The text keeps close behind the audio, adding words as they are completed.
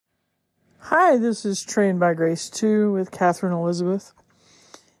Hi, this is Trained by Grace 2 with Catherine Elizabeth.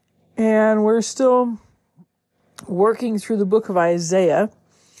 And we're still working through the book of Isaiah.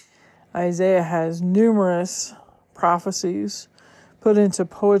 Isaiah has numerous prophecies put into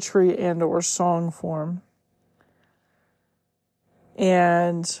poetry and or song form.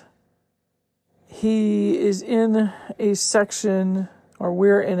 And he is in a section, or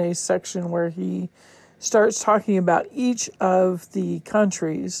we're in a section where he starts talking about each of the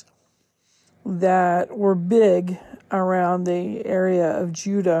countries that were big around the area of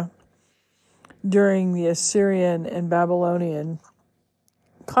Judah during the Assyrian and Babylonian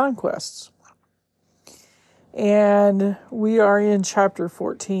conquests. And we are in chapter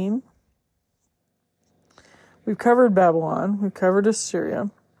 14. We've covered Babylon. We've covered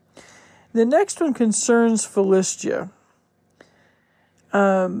Assyria. The next one concerns Philistia.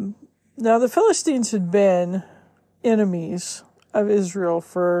 Now, the Philistines had been enemies of Israel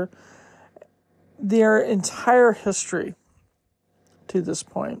for their entire history to this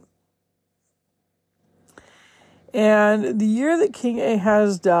point. And the year that King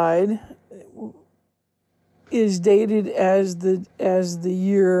Ahaz died is dated as the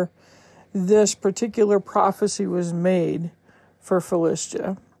year this particular prophecy was made for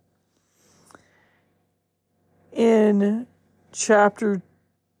Philistia. In chapter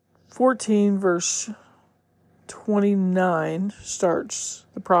 14, verse 29 starts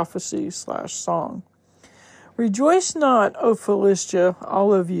the prophecy/song. Rejoice not, O Philistia,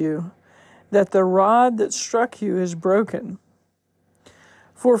 all of you, that the rod that struck you is broken.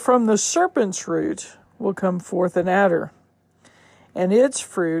 For from the serpent's root will come forth an adder, and its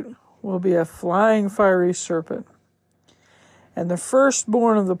fruit will be a flying fiery serpent. And the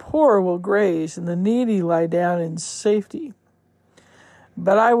firstborn of the poor will graze, and the needy lie down in safety.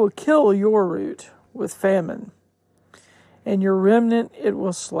 But I will kill your root with famine, and your remnant it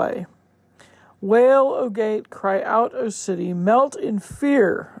will slay. Wail, O gate, cry out, O city, melt in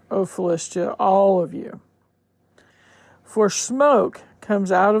fear, O Philistia, all of you. For smoke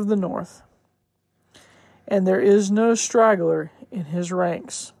comes out of the north, and there is no straggler in his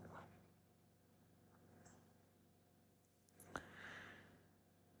ranks.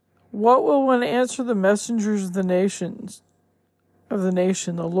 What will one answer the messengers of the nations? Of the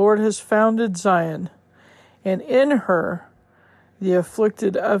nation, the Lord has founded Zion, and in her the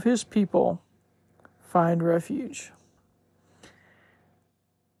afflicted of his people find refuge.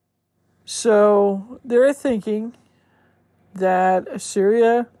 So they're thinking that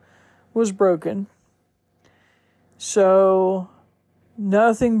Assyria was broken, so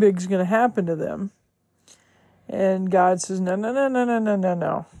nothing big's going to happen to them. And God says,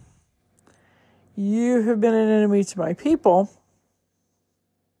 no. You have been an enemy to my people.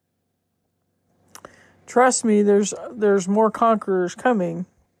 Trust me, there's more conquerors coming,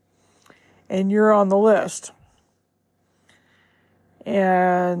 and you're on the list.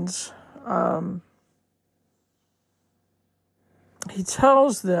 And he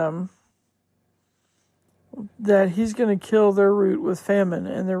tells them that he's going to kill their root with famine,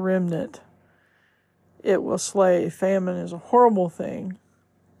 and their remnant it will slay. Famine is a horrible thing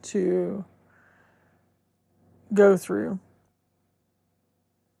to go through.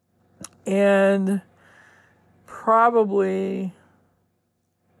 And probably,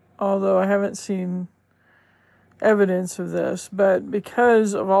 although I haven't seen evidence of this, but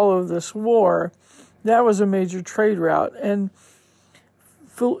because of all of this war, that was a major trade route. And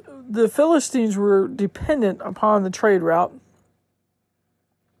the Philistines were dependent upon the trade route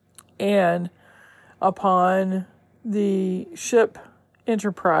and upon the ship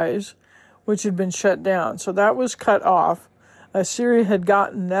enterprise, which had been shut down. So that was cut off. Assyria had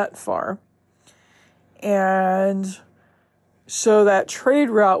gotten that far. And so that trade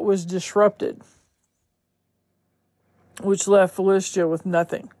route was disrupted, which left Philistia with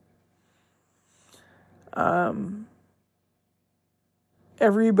nothing.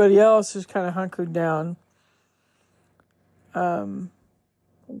 Everybody else is kind of hunkered down,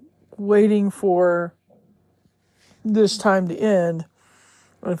 waiting for this time to end.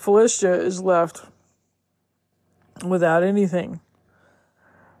 And Philistia is left without anything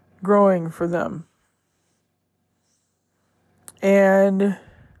growing for them. And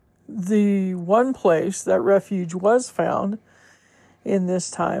the one place that refuge was found in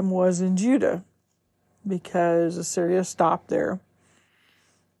this time was in Judah, because Assyria stopped there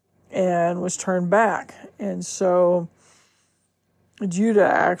and was turned back. And so Judah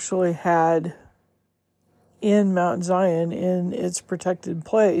actually had in Mount Zion, in its protected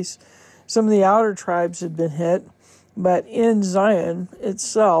place, some of the outer tribes had been hit, but in Zion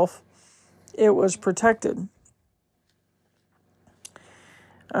itself, it was protected.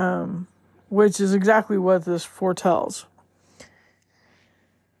 which is exactly what this foretells.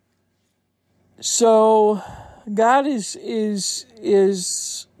 So God is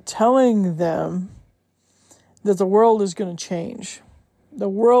telling them that the world is going to change. The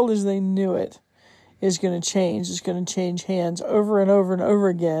world as they knew it is going to change. It's going to change hands over and over and over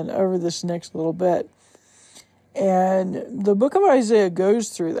again over this next little bit. And the book of Isaiah goes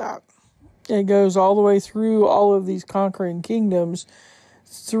through that. It goes all the way through all of these conquering kingdoms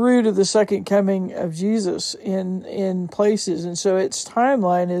through to the second coming of Jesus in places. And so its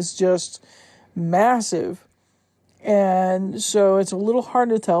timeline is just massive. And so it's a little hard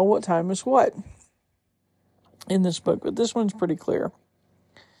to tell what time is what in this book, but this one's pretty clear.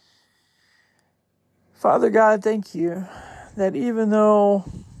 Father God, thank you that even though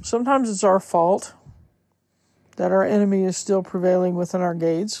sometimes it's our fault that our enemy is still prevailing within our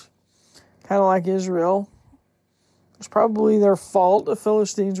gates, kind of like Israel, it's probably their fault the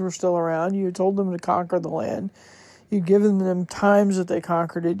Philistines were still around. You told them to conquer the land. You'd given them times that they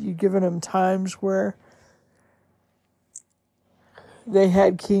conquered it. You'd given them times where they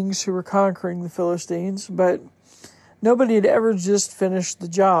had kings who were conquering the Philistines, but nobody had ever just finished the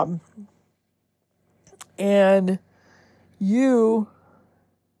job. And you,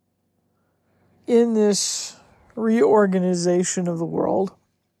 in this reorganization of the world,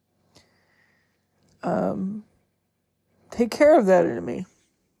 take care of that enemy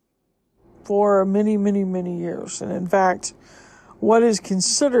for many, many, many years. And in fact, what is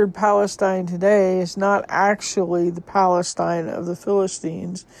considered Palestine today is not actually the Palestine of the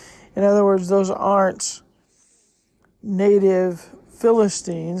Philistines. In other words, those aren't native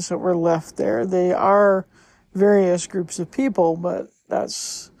Philistines that were left there. They are various groups of people, but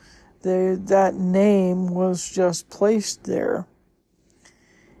that name was just placed there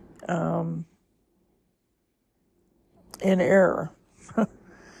in error.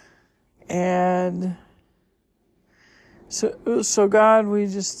 And so God, we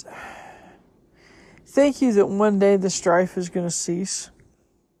just thank you that one day the strife is going to cease.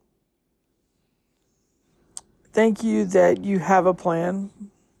 Thank you that you have a plan.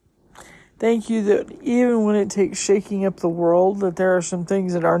 Thank you that even when it takes shaking up the world, that there are some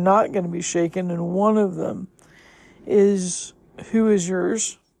things that are not going to be shaken, and one of them is who is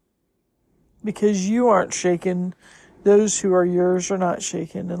yours. Because you aren't shaken, those who are yours are not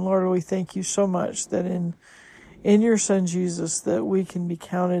shaken. And Lord, we thank you so much that in your Son Jesus, that we can be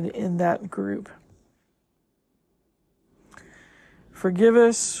counted in that group. Forgive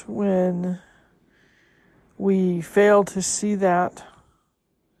us when we fail to see that.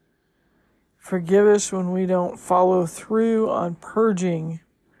 Forgive us when we don't follow through on purging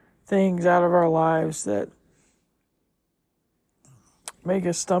things out of our lives that make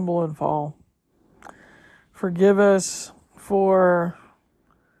us stumble and fall. Forgive us for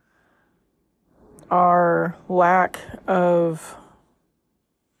our lack of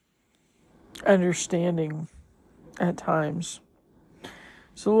understanding at times.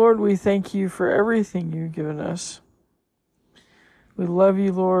 So Lord, we thank you for everything you've given us. We love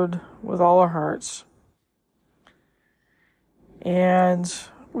you, Lord, with all our hearts. And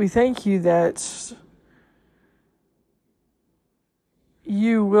we thank you that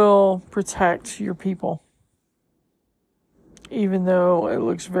you will protect your people, even though it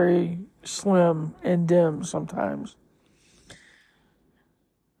looks very slim and dim sometimes.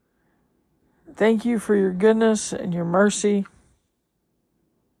 Thank you for your goodness and your mercy.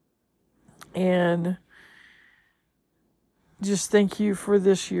 And just thank you for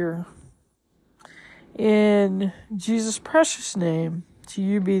this year. In Jesus' precious name, to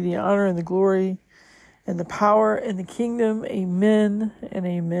you be the honor and the glory and the power and the kingdom. Amen and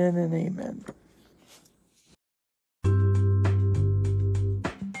amen and amen.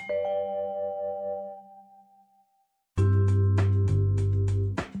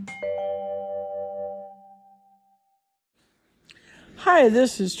 Hi,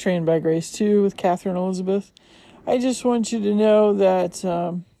 this is Trained by Grace 2 with Catherine Elizabeth. I just want you to know that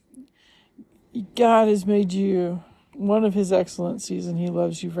God has made you one of His excellencies and He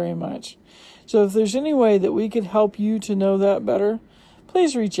loves you very much. So if there's any way that we could help you to know that better,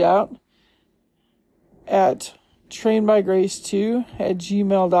 please reach out at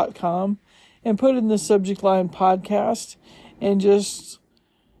trainedbygrace2@gmail.com and put in the subject line podcast, and just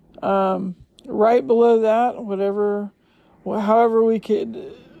right below that, however we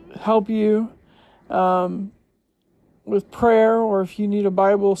could help you with prayer, or if you need a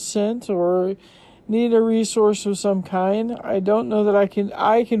Bible sent or need a resource of some kind. I don't know that I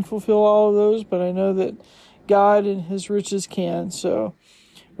can fulfill all of those, but I know that God and His riches can. So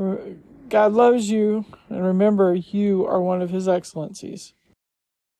God loves you, and remember, you are one of His excellencies.